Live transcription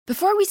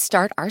Before we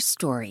start our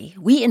story,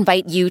 we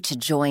invite you to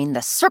join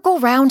the Circle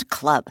Round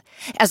Club.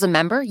 As a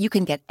member, you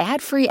can get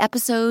ad-free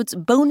episodes,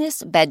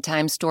 bonus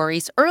bedtime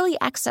stories, early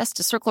access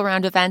to Circle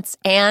Round events,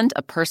 and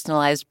a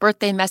personalized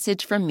birthday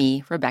message from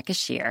me, Rebecca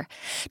Shear.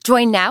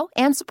 Join now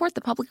and support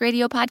the public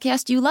radio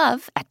podcast you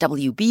love at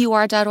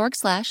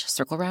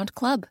wbur.org/Circle Round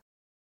Club.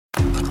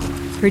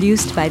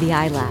 Produced by the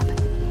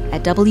iLab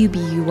at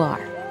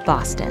WBUR,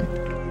 Boston.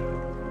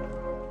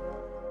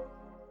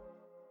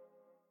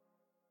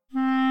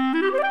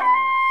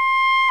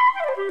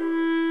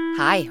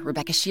 Hi,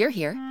 Rebecca Shear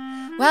here.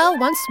 Well,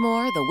 once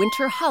more, the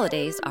winter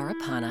holidays are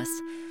upon us.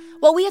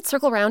 While we at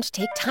Circle Round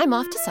take time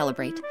off to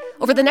celebrate,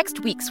 over the next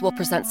weeks we'll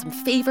present some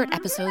favorite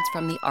episodes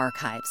from the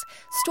archives,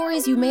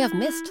 stories you may have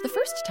missed the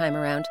first time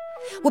around.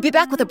 We'll be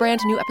back with a brand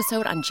new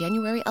episode on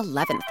January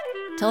 11th.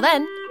 Till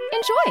then,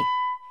 enjoy!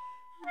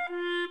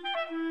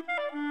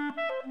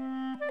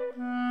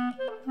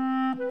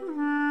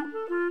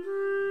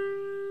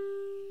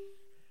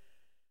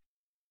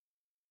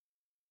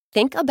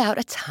 Think about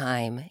a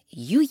time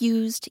you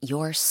used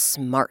your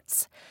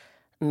smarts.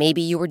 Maybe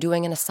you were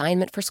doing an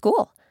assignment for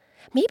school.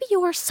 Maybe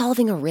you were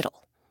solving a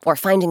riddle or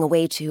finding a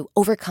way to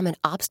overcome an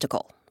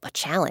obstacle, a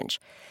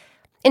challenge.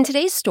 In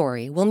today's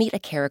story, we'll meet a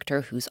character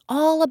who's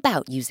all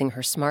about using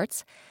her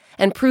smarts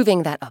and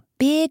proving that a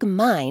big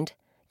mind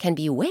can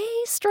be way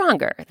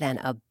stronger than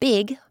a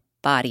big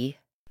body.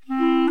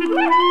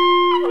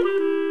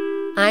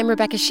 I'm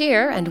Rebecca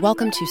Shear, and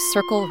welcome to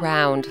Circle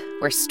Round,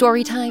 where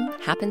story time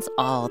happens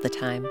all the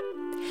time.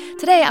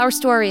 Today, our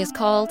story is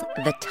called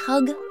The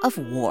Tug of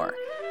War.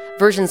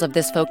 Versions of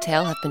this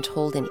folktale have been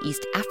told in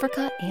East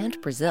Africa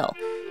and Brazil.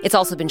 It's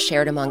also been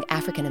shared among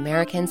African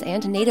Americans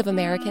and Native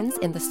Americans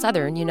in the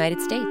southern United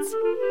States.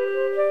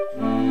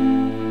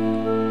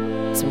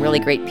 Some really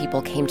great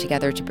people came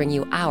together to bring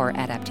you our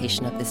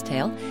adaptation of this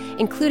tale,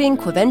 including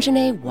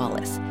Quvenzhané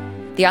Wallis.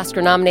 The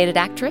Oscar-nominated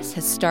actress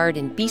has starred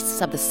in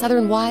Beasts of the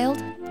Southern Wild,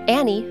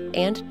 Annie,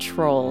 and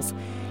Trolls.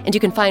 And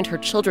you can find her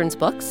children's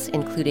books,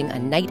 including A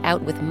Night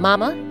Out with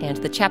Mama and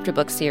the chapter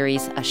book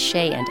series A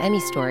Shay and Emmy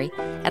Story,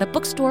 at a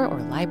bookstore or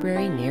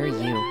library near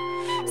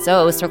you.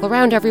 So circle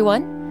round,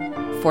 everyone,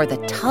 for The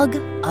Tug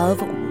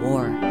of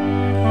War.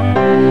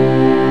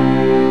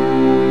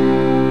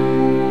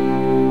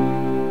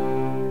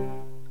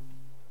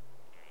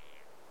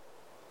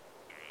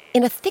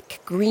 In a thick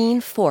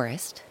green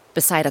forest,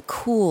 beside a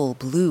cool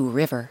blue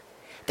river,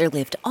 there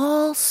lived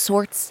all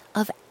sorts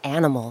of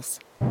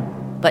animals.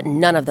 But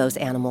none of those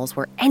animals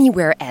were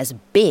anywhere as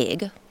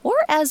big or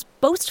as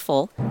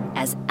boastful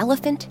as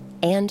elephant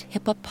and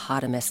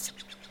hippopotamus.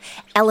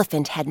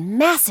 Elephant had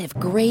massive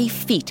gray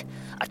feet,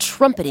 a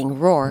trumpeting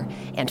roar,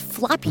 and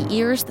floppy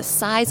ears the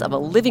size of a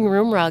living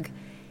room rug.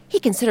 He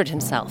considered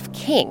himself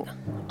king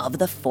of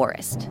the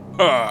forest.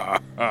 Ha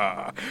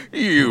ha!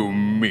 You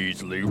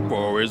measly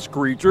forest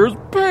creatures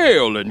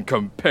pale in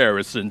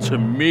comparison to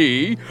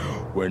me.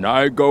 When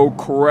I go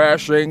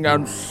crashing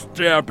and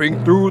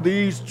stamping through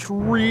these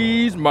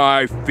trees,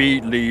 my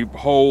feet leave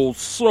holes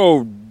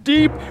so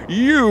deep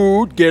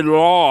you'd get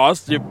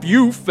lost if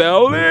you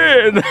fell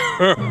in.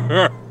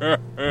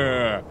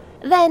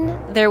 Then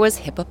there was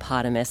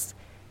Hippopotamus.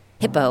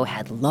 Hippo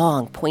had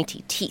long,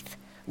 pointy teeth,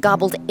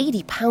 gobbled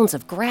 80 pounds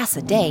of grass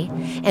a day,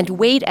 and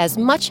weighed as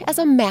much as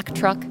a Mack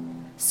truck.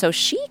 So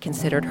she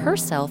considered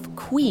herself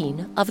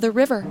queen of the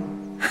river.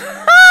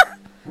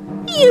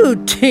 You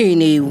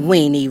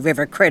teeny-weeny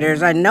river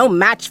critters are no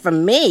match for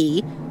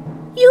me.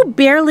 You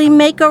barely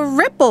make a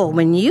ripple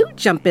when you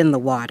jump in the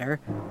water.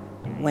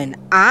 When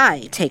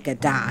I take a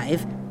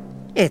dive,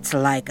 it's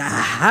like a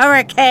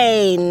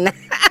hurricane.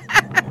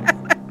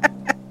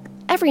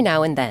 Every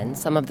now and then,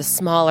 some of the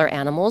smaller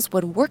animals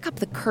would work up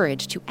the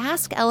courage to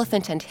ask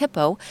Elephant and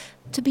Hippo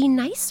to be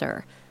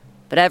nicer.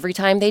 But every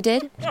time they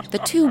did, the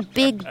two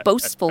big,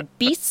 boastful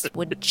beasts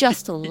would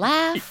just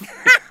laugh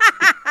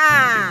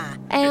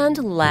and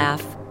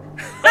laugh.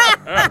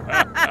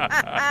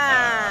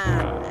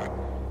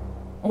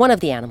 One of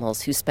the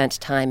animals who spent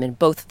time in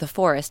both the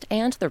forest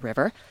and the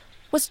river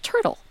was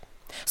Turtle.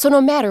 So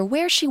no matter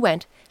where she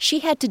went, she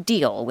had to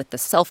deal with the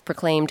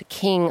self-proclaimed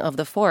king of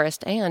the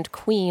forest and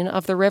queen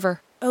of the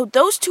river. Oh,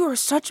 those two are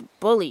such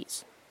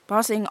bullies,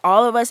 bossing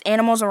all of us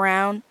animals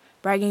around,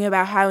 bragging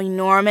about how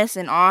enormous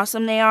and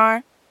awesome they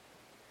are.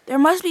 There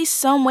must be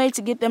some way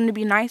to get them to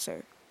be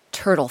nicer.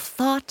 Turtle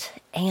thought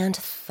and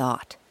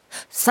thought.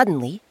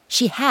 Suddenly,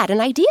 she had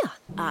an idea.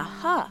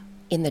 Aha!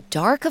 In the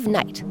dark of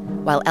night,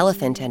 while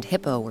Elephant and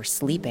Hippo were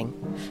sleeping,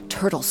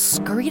 Turtle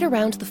scurried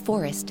around the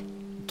forest,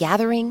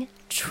 gathering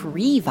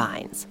tree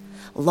vines.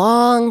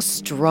 Long,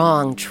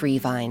 strong tree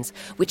vines,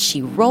 which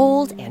she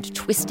rolled and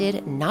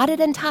twisted, knotted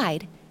and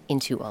tied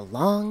into a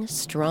long,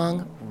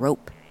 strong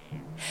rope.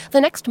 The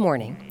next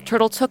morning,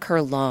 Turtle took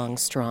her long,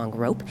 strong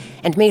rope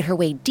and made her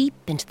way deep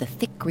into the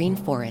thick green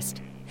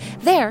forest.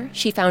 There,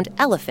 she found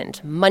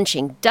Elephant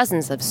munching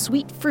dozens of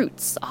sweet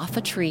fruits off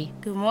a tree.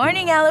 Good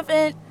morning,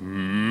 Elephant.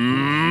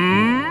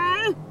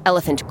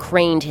 Elephant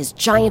craned his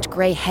giant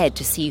gray head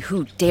to see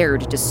who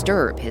dared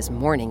disturb his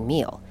morning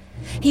meal.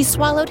 He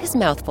swallowed his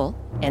mouthful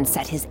and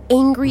set his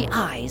angry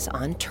eyes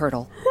on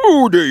Turtle.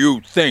 Who do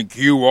you think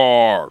you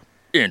are?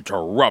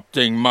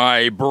 Interrupting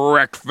my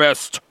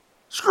breakfast?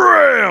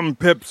 Scram,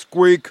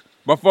 Pipsqueak,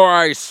 before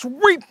I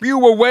sweep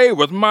you away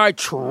with my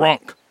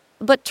trunk.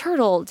 But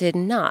Turtle did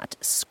not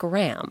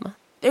scram.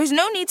 There's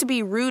no need to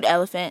be rude,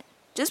 Elephant.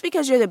 Just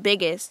because you're the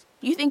biggest,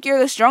 you think you're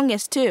the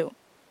strongest, too.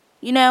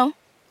 You know,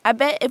 I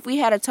bet if we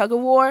had a tug of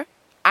war,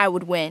 I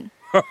would win.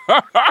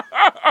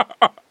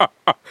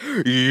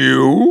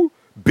 You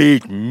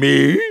beat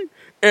me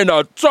in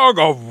a tug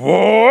of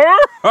war?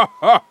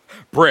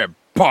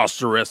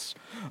 Preposterous.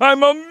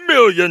 I'm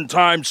 1,000,000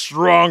 times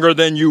stronger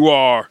than you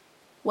are.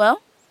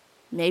 Well,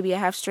 maybe I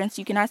have strengths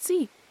you cannot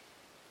see.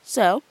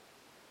 So,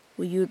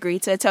 will you agree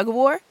to a tug of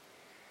war?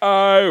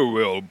 I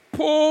will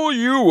pull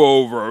you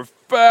over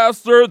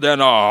faster than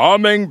a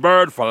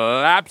hummingbird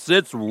flaps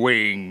its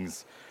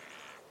wings.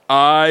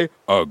 I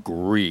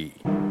agree.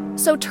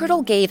 So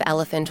Turtle gave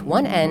Elephant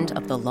one end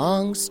of the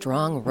long,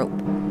 strong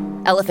rope.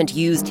 Elephant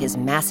used his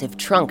massive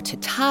trunk to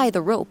tie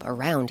the rope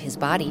around his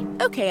body.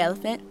 Okay,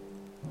 Elephant.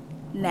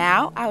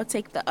 Now I'll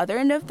take the other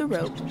end of the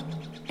rope,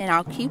 and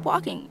I'll keep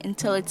walking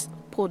until it's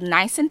pulled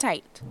nice and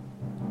tight.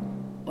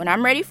 When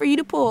I'm ready for you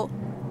to pull,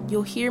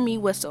 you'll hear me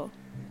whistle.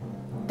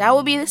 That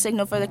will be the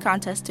signal for the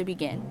contest to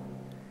begin.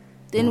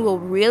 Then we'll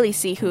really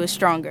see who is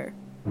stronger.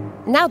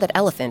 Now that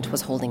Elephant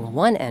was holding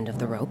one end of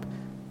the rope,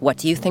 what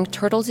do you think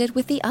Turtle did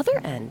with the other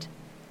end?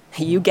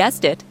 You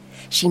guessed it.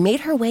 She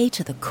made her way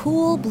to the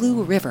cool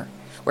blue river,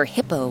 where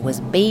Hippo was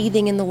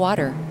bathing in the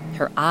water,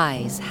 her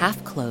eyes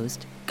half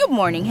closed. Good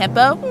morning,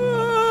 Hippo.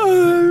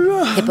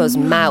 Hippo's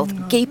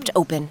mouth gaped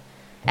open.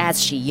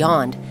 As she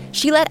yawned,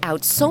 she let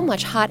out so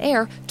much hot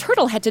air,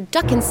 Turtle had to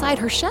duck inside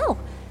her shell.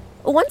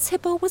 Once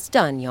Hippo was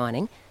done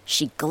yawning,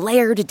 she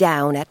glared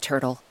down at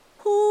Turtle.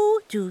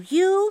 Who do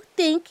you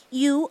think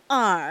you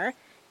are,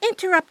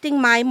 interrupting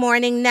my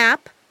morning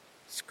nap?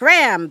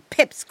 Scram,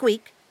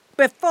 Pipsqueak,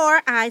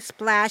 before I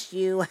splash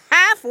you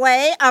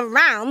halfway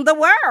around the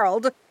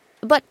world.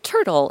 But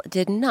Turtle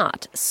did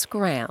not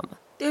scram.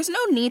 There's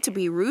no need to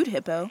be rude,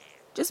 Hippo.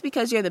 Just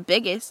because you're the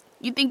biggest,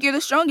 you think you're the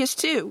strongest,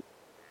 too.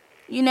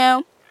 You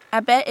know,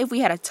 I bet if we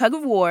had a tug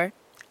of war,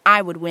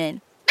 I would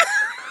win.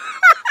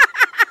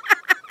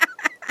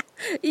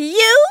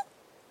 You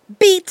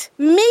beat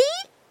me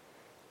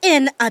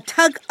in a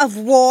tug of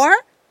war?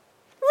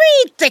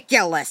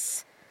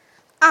 Ridiculous!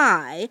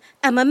 I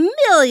am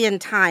 1,000,000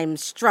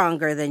 times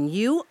stronger than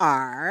you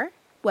are.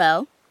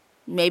 Well,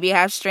 maybe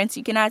I have strengths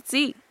you cannot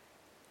see.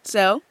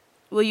 So,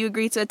 will you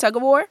agree to a tug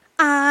of war?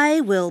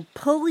 I will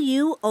pull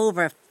you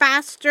over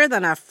faster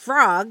than a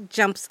frog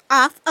jumps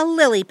off a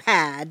lily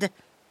pad.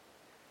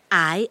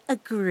 I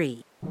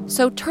agree.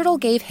 So Turtle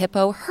gave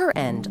Hippo her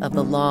end of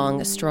the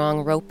long,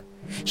 strong rope.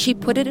 She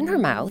put it in her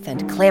mouth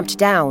and clamped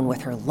down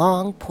with her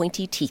long,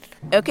 pointy teeth.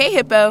 Okay,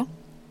 Hippo.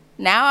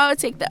 Now I'll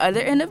take the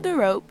other end of the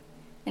rope,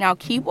 and I'll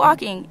keep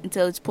walking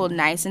until it's pulled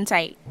nice and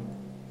tight.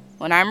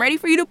 When I'm ready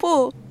for you to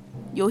pull,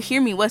 you'll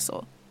hear me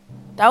whistle.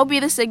 That will be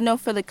the signal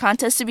for the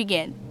contest to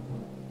begin.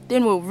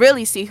 Then we'll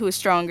really see who is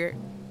stronger.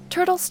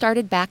 Turtle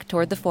started back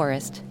toward the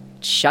forest,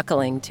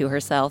 chuckling to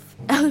herself.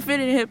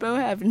 Elephant and Hippo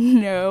have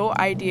no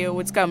idea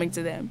what's coming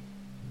to them.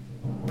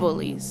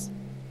 Bullies.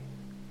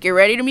 Get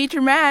ready to meet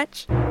your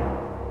match.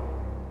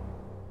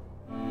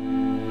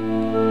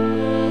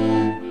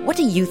 What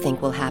do you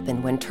think will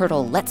happen when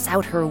Turtle lets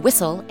out her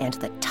whistle and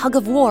the tug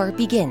of war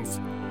begins?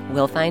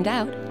 We'll find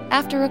out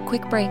after a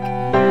quick break.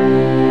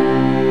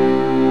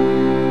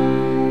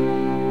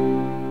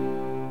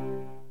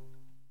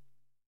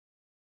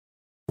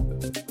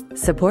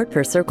 Support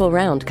for Circle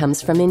Round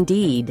comes from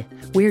Indeed.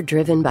 We're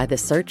driven by the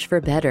search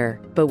for better.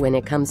 But when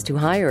it comes to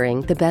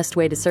hiring, the best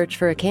way to search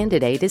for a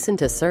candidate isn't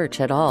to search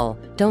at all.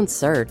 Don't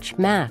search,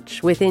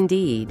 match with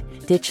Indeed.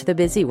 Ditch the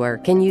busy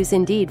work and use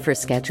Indeed for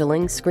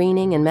scheduling,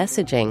 screening, and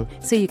messaging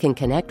so you can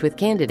connect with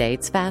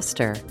candidates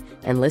faster.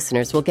 And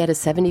listeners will get a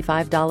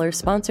 $75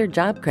 sponsored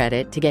job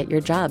credit to get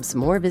your jobs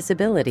more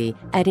visibility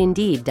at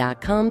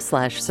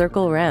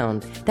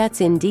Indeed.com/CircleRound.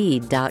 That's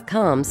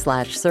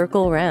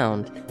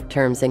Indeed.com/CircleRound.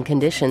 Terms and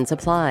conditions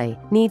apply.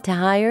 Need to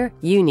hire?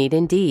 You need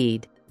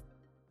Indeed.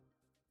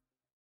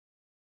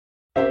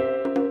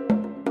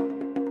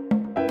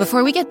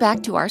 Before we get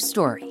back to our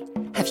story,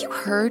 have you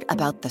heard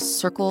about the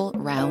Circle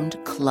Round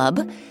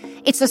Club?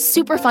 It's a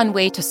super fun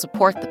way to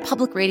support the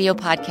public radio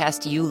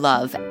podcast you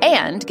love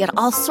and get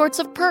all sorts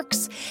of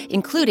perks,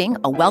 including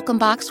a welcome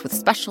box with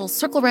special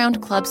Circle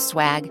Round Club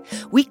swag,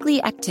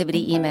 weekly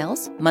activity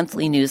emails,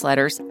 monthly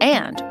newsletters,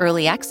 and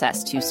early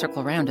access to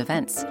Circle Round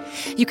events.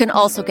 You can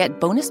also get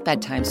bonus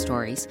bedtime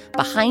stories,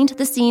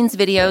 behind-the-scenes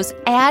videos,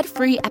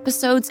 ad-free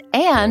episodes,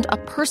 and a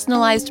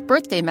personalized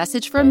birthday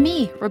message from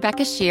me,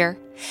 Rebecca Shear.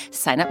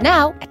 Sign up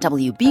now at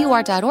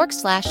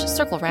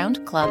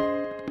wbur.org/circleroundclub.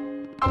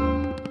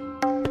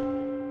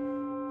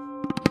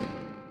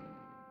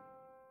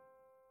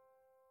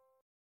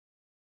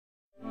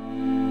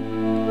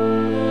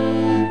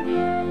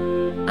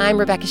 I'm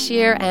Rebecca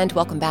Shear, and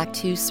welcome back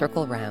to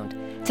Circle Round.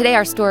 Today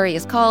our story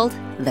is called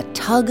The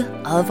Tug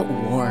of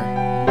War.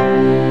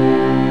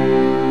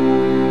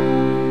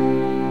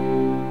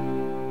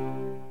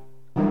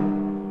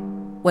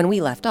 When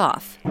we left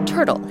off,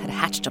 Turtle had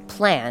hatched a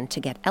plan to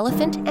get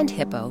Elephant and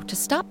Hippo to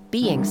stop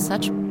being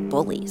such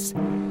bullies.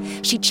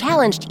 She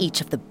challenged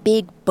each of the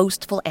big,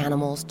 boastful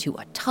animals to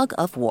a tug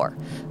of war.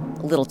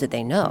 Little did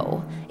they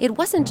know, it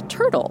wasn't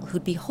Turtle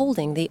who'd be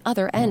holding the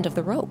other end of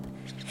the rope.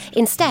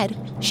 Instead,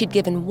 she'd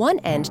given one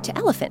end to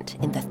Elephant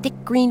in the thick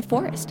green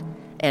forest,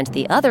 and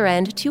the other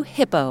end to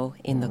Hippo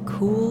in the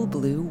cool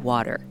blue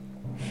water.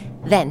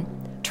 Then,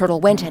 Turtle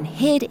went and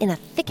hid in a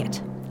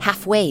thicket,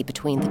 halfway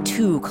between the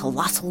two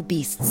colossal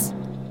beasts.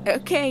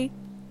 Okay,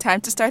 time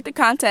to start the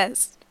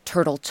contest.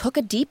 Turtle took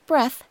a deep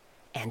breath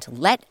and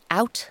let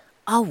out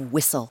a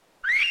whistle.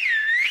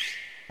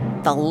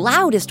 The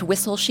loudest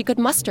whistle she could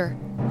muster.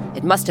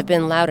 It must have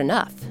been loud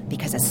enough,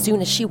 because as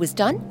soon as she was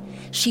done,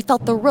 she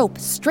felt the rope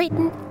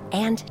straighten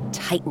and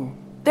tighten.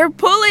 They're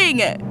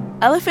pulling!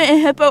 Elephant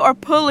and Hippo are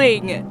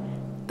pulling!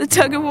 The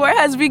tug of war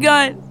has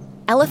begun!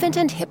 Elephant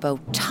and Hippo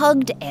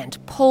tugged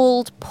and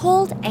pulled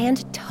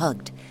and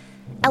tugged.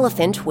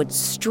 Elephant would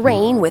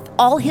strain with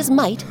all his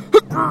might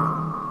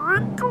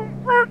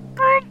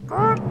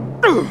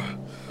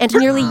and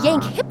nearly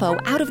yank Hippo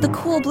out of the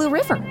cool blue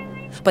river.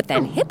 But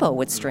then Hippo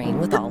would strain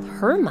with all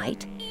her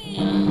might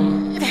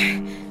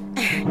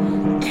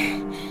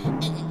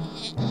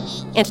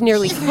and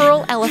nearly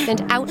hurl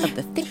Elephant out of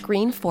the thick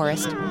green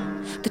forest.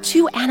 The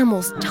two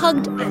animals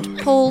tugged and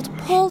pulled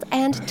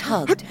and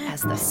tugged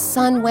as the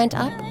sun went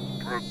up,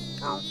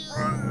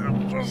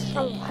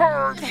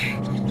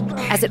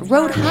 as it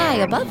rode high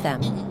above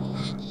them,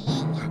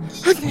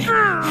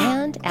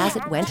 and as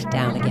it went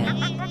down again.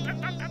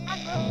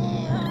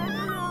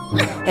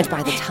 And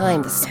by the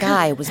time the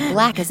sky was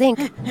black as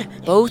ink,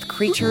 both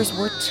creatures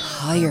were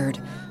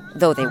tired,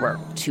 though they were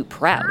too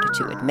proud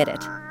to admit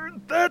it.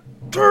 That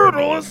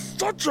turtle is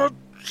such a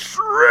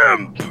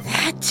shrimp!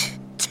 That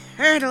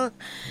turtle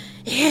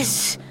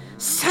is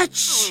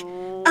such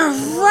a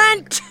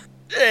runt!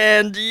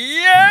 And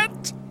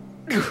yet...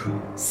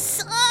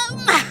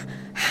 Somehow,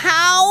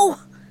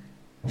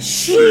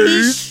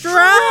 she's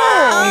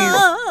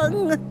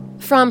strong!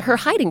 From her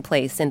hiding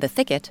place in the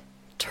thicket,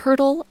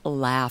 Turtle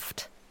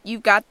laughed. You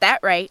got that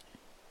right.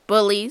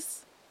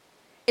 Bullies.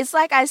 It's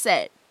like I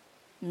said.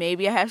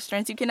 Maybe I have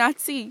strengths you cannot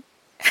see.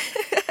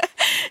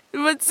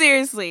 But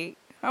seriously,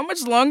 how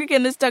much longer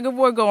can this tug of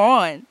war go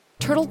on?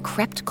 Turtle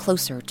crept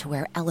closer to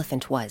where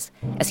Elephant was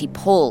as he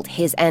pulled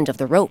his end of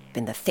the rope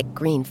in the thick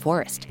green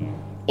forest.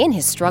 In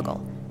his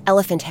struggle,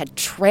 Elephant had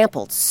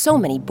trampled so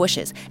many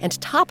bushes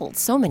and toppled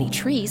so many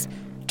trees,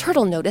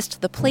 Turtle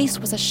noticed the place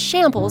was a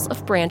shambles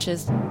of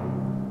branches.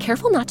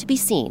 Careful not to be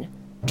seen,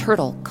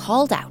 Turtle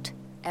called out,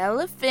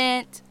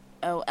 Elephant,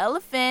 oh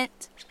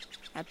elephant,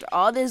 after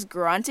all this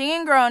grunting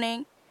and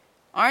groaning,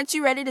 aren't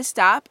you ready to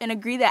stop and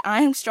agree that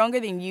I am stronger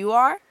than you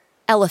are?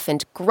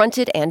 Elephant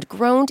grunted and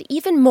groaned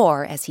even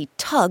more as he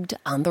tugged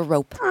on the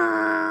rope.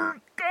 I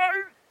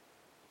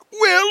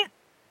will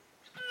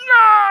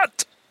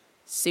not!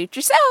 Suit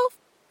yourself.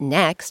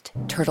 Next,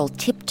 Turtle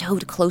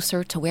tiptoed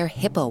closer to where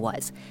Hippo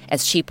was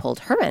as she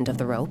pulled her end of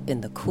the rope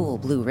in the cool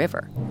blue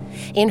river.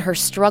 In her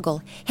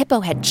struggle,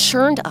 Hippo had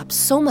churned up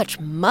so much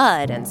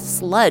mud and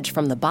sludge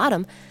from the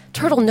bottom,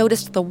 Turtle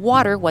noticed the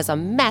water was a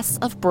mess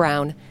of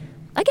brown.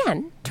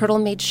 Again, Turtle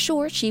made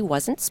sure she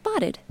wasn't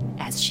spotted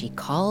as she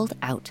called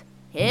out,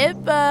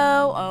 Hippo,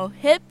 oh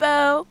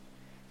Hippo,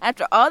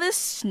 after all this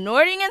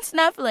snorting and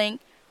snuffling,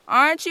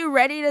 aren't you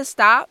ready to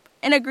stop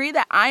and agree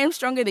that I am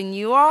stronger than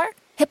you are?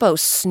 Hippo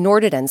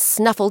snorted and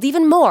snuffled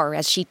even more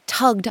as she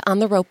tugged on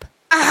the rope.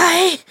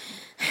 I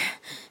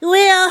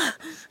will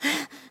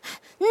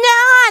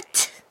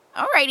not!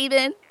 Alrighty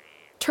then.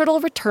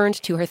 Turtle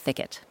returned to her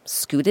thicket,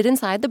 scooted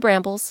inside the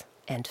brambles,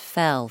 and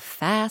fell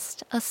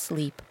fast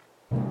asleep.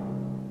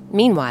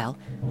 Meanwhile,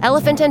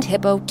 Elephant and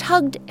Hippo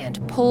tugged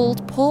and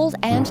pulled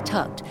and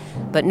tugged,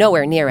 but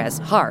nowhere near as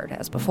hard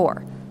as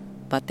before.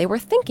 But they were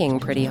thinking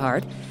pretty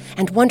hard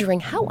and wondering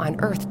how on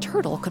earth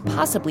Turtle could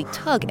possibly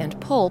tug and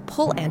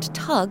pull and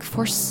tug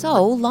for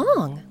so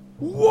long.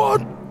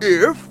 What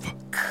if...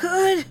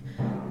 Could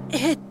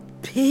it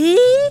be?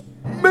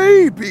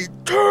 maybe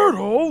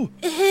Turtle...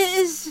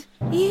 Is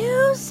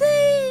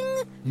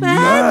using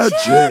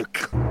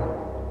magic? Magic!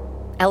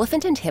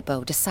 Elephant and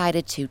Hippo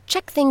decided to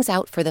check things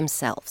out for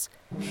themselves.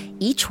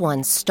 Each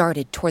one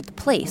started toward the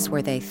place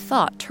where they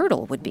thought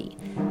Turtle would be.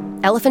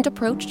 Elephant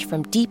approached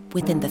from deep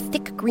within the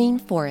thick green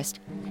forest,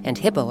 and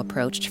Hippo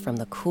approached from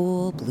the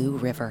cool blue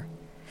river.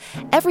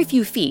 Every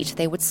few feet,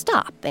 they would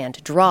stop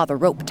and draw the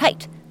rope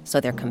tight, so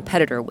their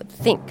competitor would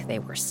think they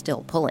were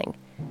still pulling.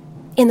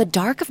 In the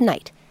dark of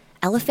night,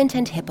 Elephant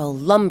and Hippo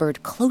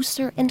lumbered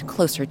closer and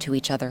closer to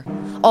each other,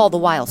 all the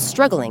while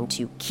struggling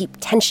to keep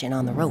tension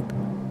on the rope.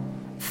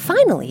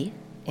 Finally,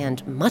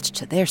 and much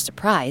to their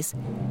surprise,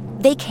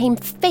 they came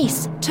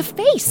face to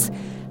face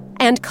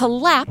and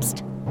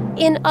collapsed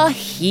in a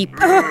heap.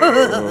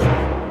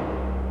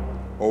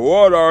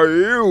 What are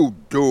you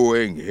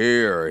doing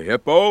here,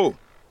 Hippo?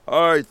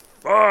 I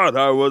thought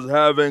I was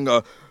having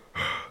a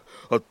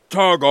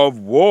tug of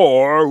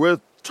war with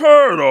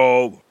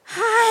Turtle!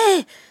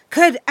 I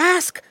could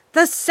ask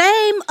the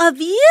same of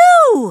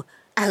you,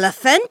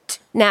 Elephant.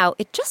 Now,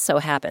 it just so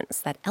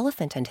happens that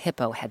Elephant and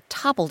Hippo had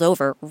toppled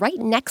over right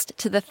next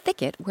to the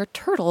thicket where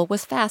Turtle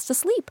was fast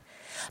asleep.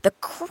 The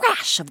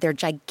crash of their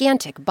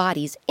gigantic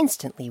bodies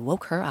instantly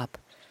woke her up.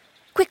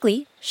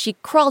 Quickly, she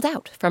crawled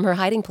out from her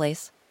hiding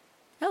place.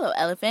 Hello,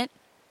 Elephant.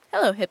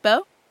 Hello,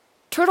 Hippo.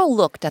 Turtle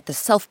looked at the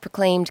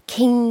self-proclaimed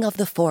king of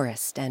the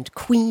forest and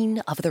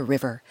queen of the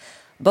river.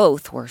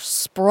 Both were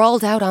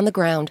sprawled out on the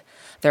ground,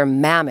 their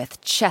mammoth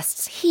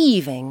chests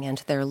heaving and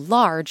their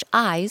large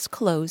eyes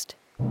closed.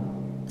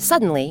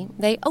 Suddenly,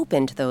 they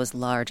opened those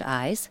large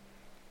eyes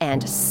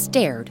and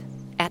stared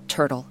at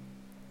Turtle.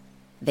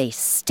 They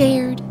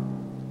stared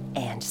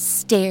and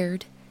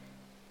stared,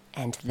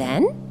 and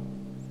then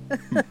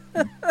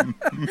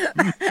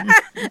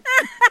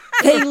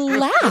they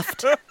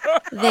laughed.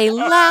 They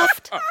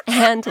laughed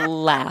and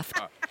laughed.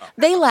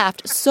 They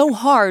laughed so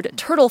hard,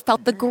 Turtle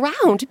felt the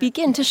ground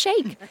begin to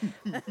shake.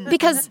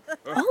 Because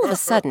all of a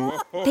sudden,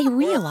 they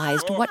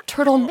realized what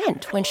Turtle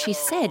meant when she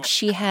said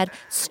she had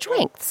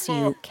strengths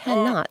you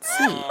cannot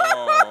see.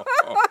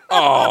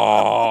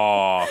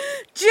 Oh,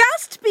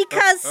 Just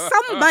because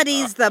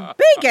somebody's the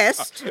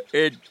biggest.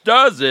 it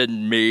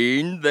doesn't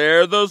mean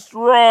they're the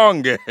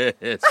strongest.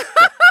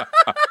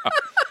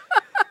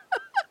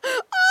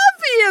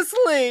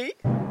 Obviously.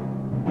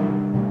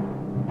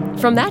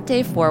 From that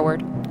day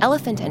forward,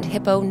 Elephant and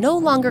Hippo no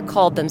longer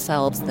called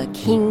themselves the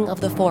king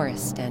of the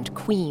forest and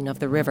queen of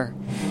the river.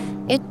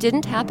 It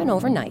didn't happen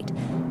overnight,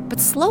 but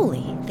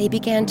slowly they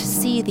began to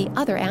see the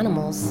other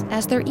animals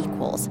as their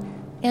equals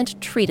and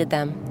treated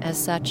them as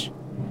such.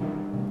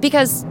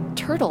 Because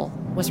Turtle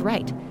was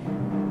right.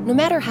 No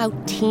matter how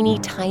teeny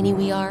tiny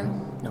we are,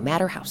 no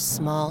matter how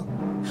small,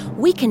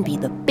 we can be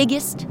the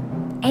biggest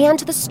and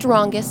the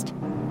strongest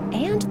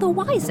and the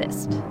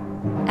wisest,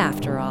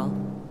 after all.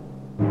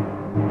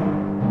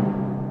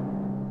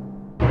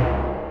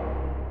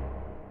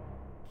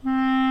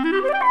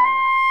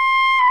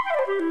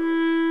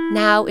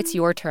 Now it's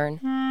your turn.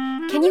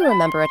 Can you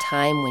remember a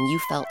time when you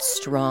felt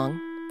strong,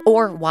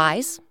 or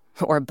wise,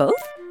 or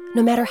both?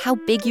 No matter how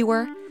big you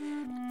were?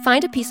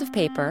 Find a piece of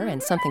paper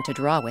and something to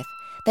draw with,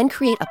 then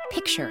create a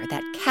picture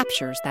that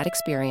captures that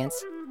experience.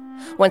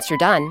 Once you're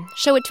done,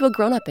 show it to a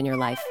grown-up in your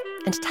life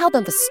and tell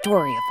them the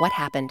story of what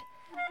happened.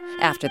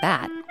 After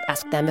that,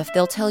 ask them if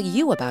they'll tell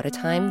you about a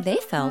time they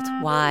felt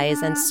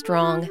wise and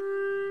strong.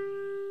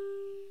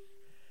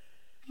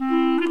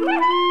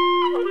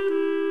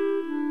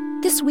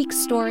 This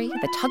week's story,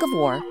 The Tug of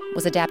War,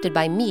 was adapted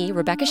by me,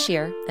 Rebecca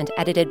Shear, and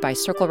edited by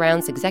Circle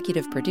Round's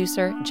executive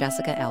producer,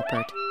 Jessica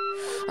Alpert.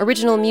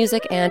 Original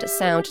music and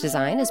sound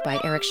design is by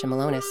Eric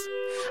Shimalonis.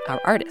 Our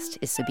artist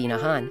is Sabina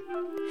Hahn.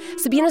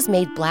 Sabina's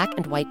made black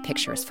and white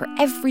pictures for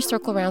every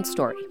Circle Round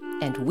story,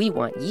 and we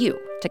want you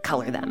to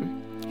color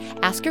them.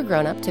 Ask your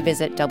grown-up to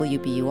visit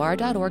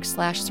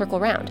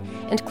wbur.org/circleround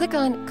and click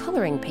on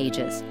Coloring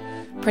Pages.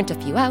 Print a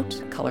few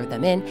out, color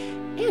them in,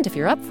 and if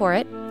you're up for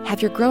it,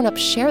 have your grown-up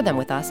share them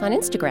with us on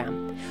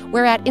Instagram.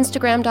 We're at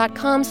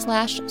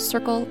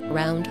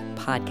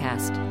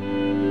instagram.com/circleroundpodcast.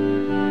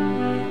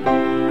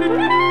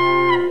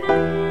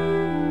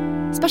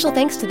 Special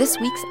thanks to this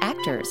week's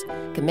actors,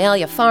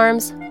 Gamelia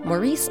Farms,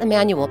 Maurice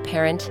Emmanuel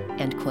Parent,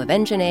 and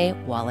Quvenzhané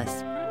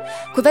Wallis.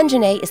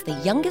 Quvenzhané is the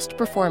youngest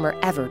performer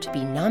ever to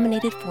be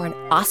nominated for an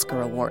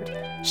Oscar award.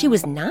 She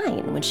was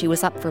 9 when she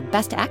was up for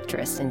Best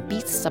Actress in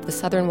Beasts of the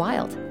Southern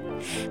Wild.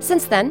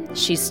 Since then,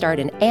 she's starred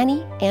in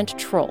Annie and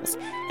Trolls,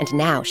 and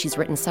now she's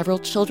written several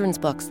children's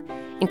books,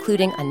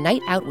 including A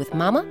Night Out with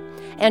Mama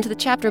and the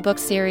chapter book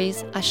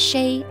series A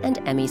Shay and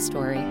Emmy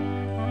Story.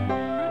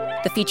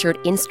 The featured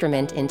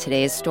instrument in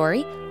today's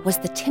story was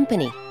the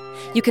timpani.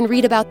 You can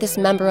read about this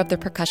member of the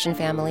percussion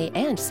family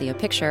and see a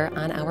picture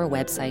on our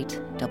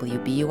website,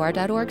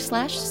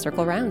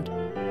 wbur.org/circleround.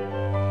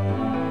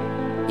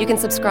 You can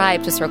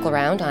subscribe to Circle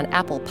Round on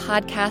Apple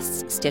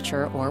Podcasts,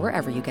 Stitcher, or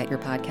wherever you get your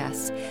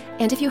podcasts.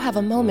 And if you have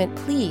a moment,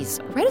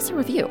 please write us a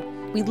review.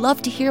 We'd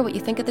love to hear what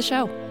you think of the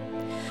show.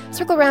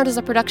 Circle Round is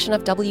a production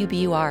of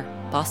WBUR,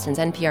 Boston's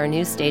NPR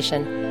news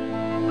station.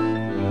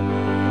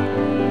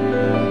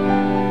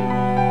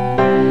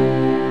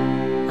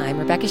 I'm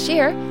Rebecca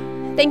Shear.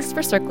 Thanks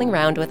for circling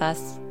round with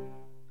us.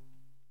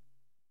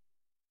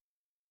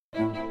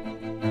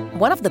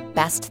 One of the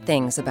best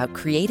things about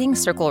creating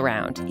Circle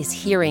Round is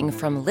hearing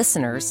from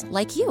listeners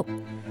like you.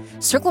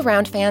 Circle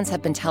Round fans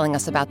have been telling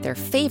us about their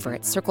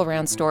favorite Circle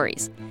Round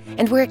stories,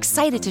 and we're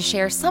excited to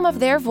share some of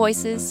their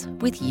voices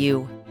with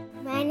you.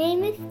 My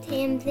name is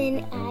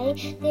Tamsin. I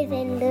live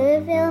in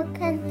Louisville,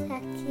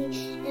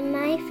 Kentucky, and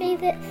my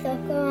favorite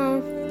Circle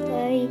Round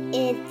story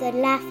is The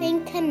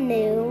Laughing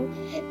Canoe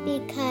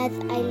because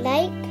I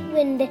like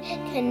when the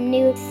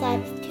canoe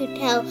starts to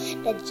tell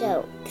the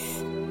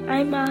jokes.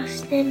 I'm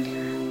Austin.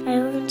 I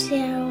live in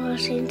Seattle,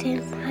 Washington.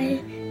 My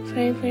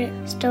favorite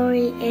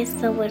story is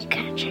The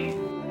Woodcatcher.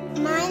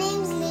 My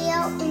name's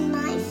Leo, and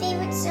my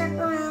favorite Circle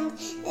Round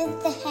is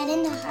The Head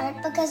and the Heart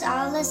because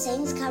all the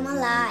things come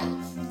alive.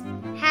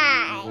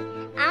 Hi,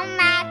 I'm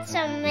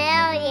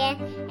Maximilian,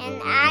 and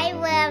and I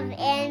live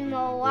in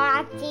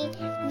Milwaukee,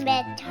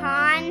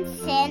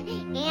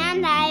 Wisconsin,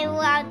 and I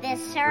love the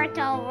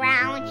circle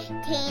round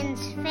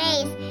Teen's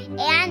face,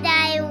 and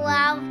I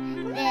love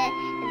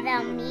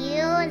the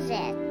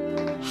music.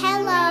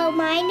 Hello,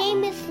 my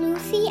name is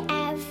Lucy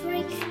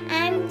Avery.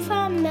 I'm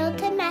from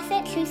Milton,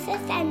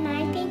 Massachusetts, and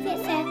my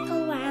favorite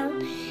circle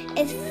round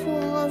is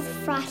full of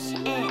fresh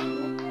air.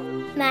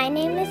 My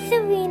name is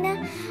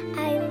Serena.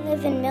 I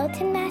live in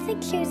Milton,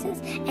 Massachusetts,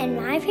 and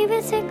my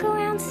favorite circle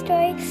round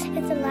story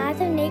is The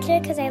Laws of Nature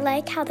because I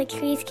like how the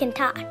trees can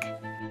talk.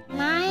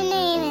 My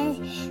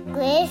name is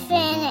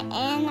Griffin,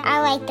 and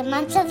I like the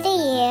months of the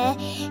year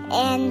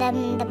and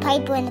the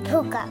piper and the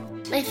puka.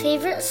 My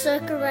favorite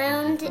circle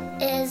round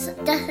is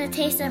Just a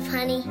Taste of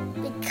Honey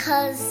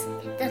because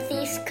the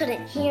thieves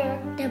couldn't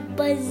hear the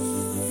buzz.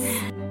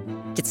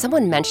 Did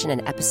someone mention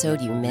an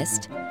episode you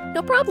missed?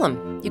 No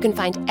problem. You can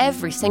find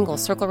every single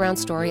Circle Round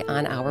story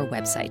on our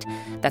website.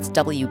 That's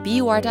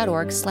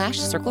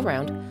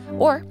wbur.org/circleround,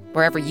 or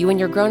wherever you and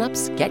your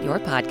grown-ups get your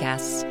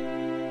podcasts.